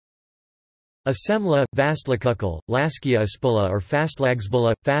A semla, vastlakukkel, laskiaspula or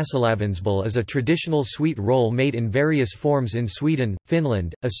fastlagsbula, fasalavansbul is a traditional sweet roll made in various forms in Sweden,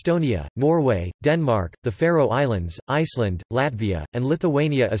 Finland, Estonia, Norway, Denmark, the Faroe Islands, Iceland, Latvia, and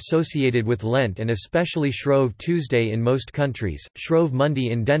Lithuania associated with Lent and especially Shrove Tuesday in most countries, Shrove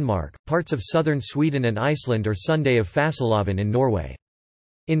Monday in Denmark, parts of southern Sweden and Iceland or Sunday of Fasalavan in Norway.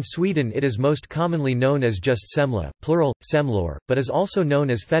 In Sweden it is most commonly known as just semla, plural, semlor, but is also known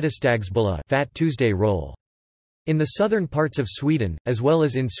as fetistagsbulla, Fat Tuesday roll. In the southern parts of Sweden, as well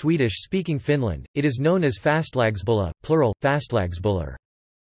as in Swedish-speaking Finland, it is known as fastlagsbulla, plural, fastlagsbullar.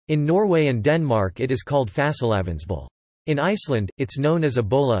 In Norway and Denmark it is called fasalavansbull. In Iceland, it's known as a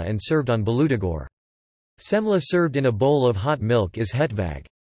bolla and served on boludagor. Semla served in a bowl of hot milk is hetvag.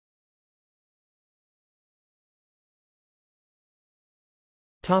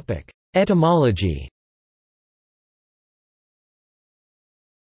 Etymology.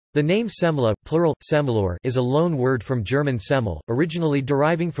 The name semla, plural, semlor, is a loan word from German semmel, originally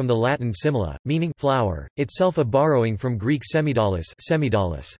deriving from the Latin simila, meaning flour, itself a borrowing from Greek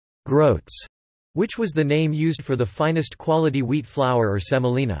semidalus, groats, which was the name used for the finest quality wheat flour or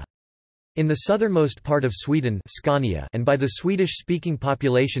semolina. In the southernmost part of Sweden, Scania, and by the Swedish-speaking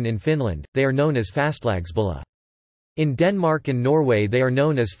population in Finland, they are known as fastlagsbulla. In Denmark and Norway they are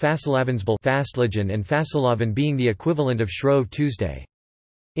known as fasalavansbull and fasalavan being the equivalent of Shrove Tuesday.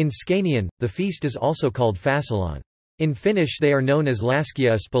 In Scanian, the feast is also called fasalan. In Finnish they are known as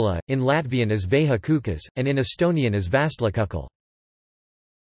laskiaspula, in Latvian as veha kukas, and in Estonian as vastlakukkel.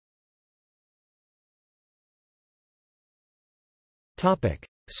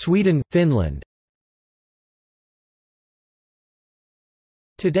 Sweden, Finland.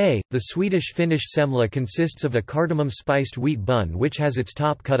 Today, the Swedish-Finnish semla consists of a cardamom-spiced wheat bun which has its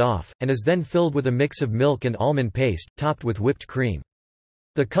top cut off, and is then filled with a mix of milk and almond paste, topped with whipped cream.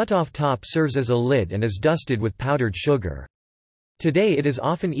 The cut-off top serves as a lid and is dusted with powdered sugar. Today it is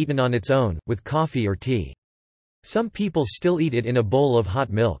often eaten on its own, with coffee or tea. Some people still eat it in a bowl of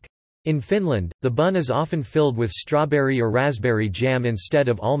hot milk. In Finland, the bun is often filled with strawberry or raspberry jam instead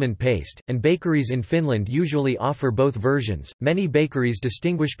of almond paste, and bakeries in Finland usually offer both versions. Many bakeries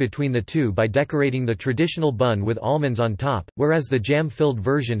distinguish between the two by decorating the traditional bun with almonds on top, whereas the jam-filled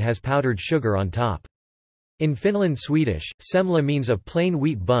version has powdered sugar on top. In Finland Swedish, semla means a plain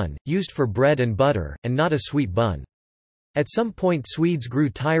wheat bun, used for bread and butter, and not a sweet bun. At some point Swedes grew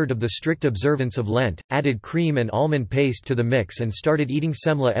tired of the strict observance of Lent, added cream and almond paste to the mix and started eating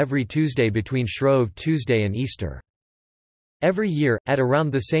semla every Tuesday between Shrove Tuesday and Easter. Every year, at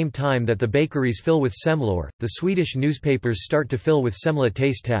around the same time that the bakeries fill with semlor, the Swedish newspapers start to fill with semla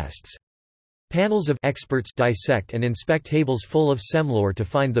taste tests. Panels of experts dissect and inspect tables full of semlor to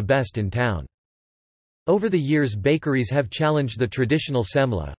find the best in town. Over the years bakeries have challenged the traditional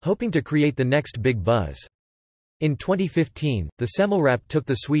semla, hoping to create the next big buzz. In 2015, the semmelwrap took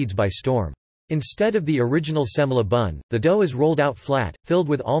the Swedes by storm. Instead of the original semla bun, the dough is rolled out flat, filled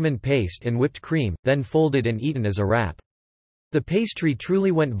with almond paste and whipped cream, then folded and eaten as a wrap. The pastry truly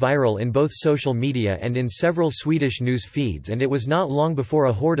went viral in both social media and in several Swedish news feeds, and it was not long before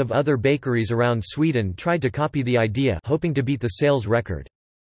a horde of other bakeries around Sweden tried to copy the idea, hoping to beat the sales record.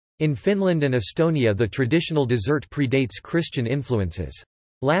 In Finland and Estonia the traditional dessert predates Christian influences.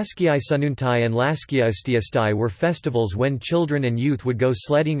 Laskiaisunnuntai and laskiaistiastai were festivals when children and youth would go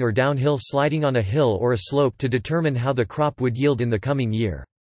sledding or downhill sliding on a hill or a slope to determine how the crop would yield in the coming year.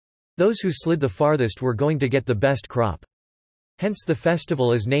 Those who slid the farthest were going to get the best crop. Hence the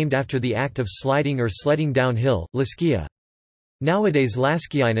festival is named after the act of sliding or sledding downhill, laskia. Nowadays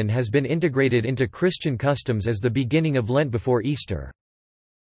laskiainen has been integrated into Christian customs as the beginning of Lent before Easter.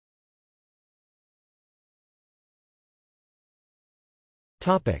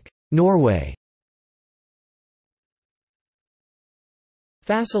 Norway.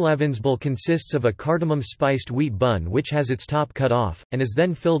 Fasalavansbull consists of a cardamom-spiced wheat bun which has its top cut off, and is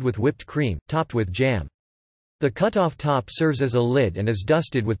then filled with whipped cream, topped with jam. The cut-off top serves as a lid and is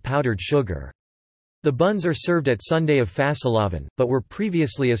dusted with powdered sugar. The buns are served at Sunday of Fasalavan, but were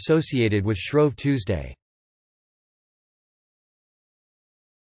previously associated with Shrove Tuesday.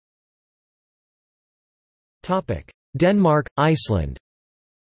 Denmark, Iceland.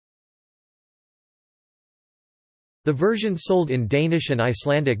 The version sold in Danish and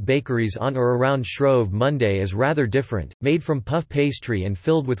Icelandic bakeries on or around Shrove Monday is rather different, made from puff pastry and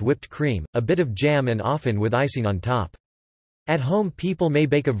filled with whipped cream, a bit of jam and often with icing on top. At home people may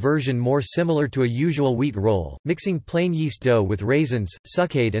bake a version more similar to a usual wheat roll, mixing plain yeast dough with raisins,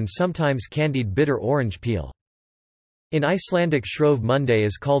 succade and sometimes candied bitter orange peel. In Icelandic Shrove Monday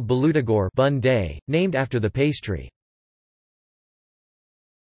is called boludagor bun day, named after the pastry.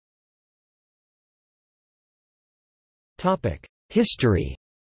 History.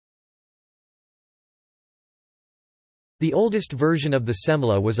 The oldest version of the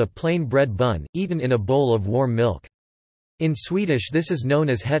semla was a plain bread bun, eaten in a bowl of warm milk. In Swedish this is known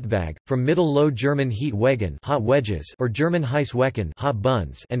as hetvag, from Middle Low German heatwäggen hot wedges or German Heisswecken hot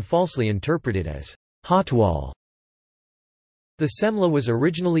buns, and falsely interpreted as hotwall. The semla was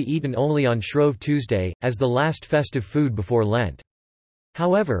originally eaten only on Shrove Tuesday, as the last festive food before Lent.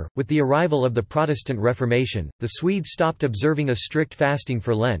 However, with the arrival of the Protestant Reformation, the Swedes stopped observing a strict fasting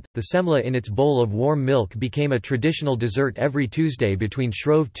for Lent. The semla in its bowl of warm milk became a traditional dessert every Tuesday between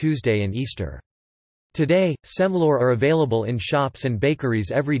Shrove Tuesday and Easter. Today, semlor are available in shops and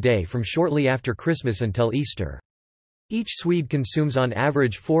bakeries every day from shortly after Christmas until Easter. Each Swede consumes on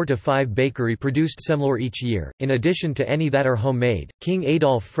average 4 to 5 bakery-produced semlor each year, in addition to any that are homemade. King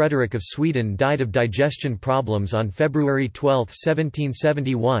Adolf Frederick of Sweden died of digestion problems on February 12,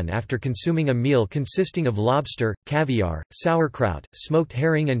 1771 after consuming a meal consisting of lobster, caviar, sauerkraut, smoked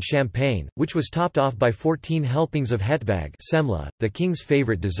herring and champagne, which was topped off by 14 helpings of hetvag semla, the king's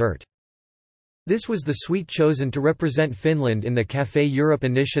favorite dessert. This was the sweet chosen to represent Finland in the Café Europe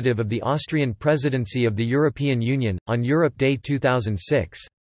initiative of the Austrian presidency of the European Union, on Europe Day 2006.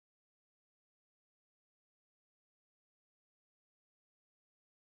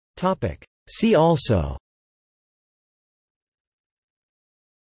 See also: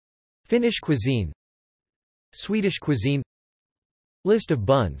 Finnish cuisine, Swedish cuisine, List of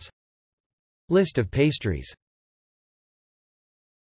buns, List of pastries.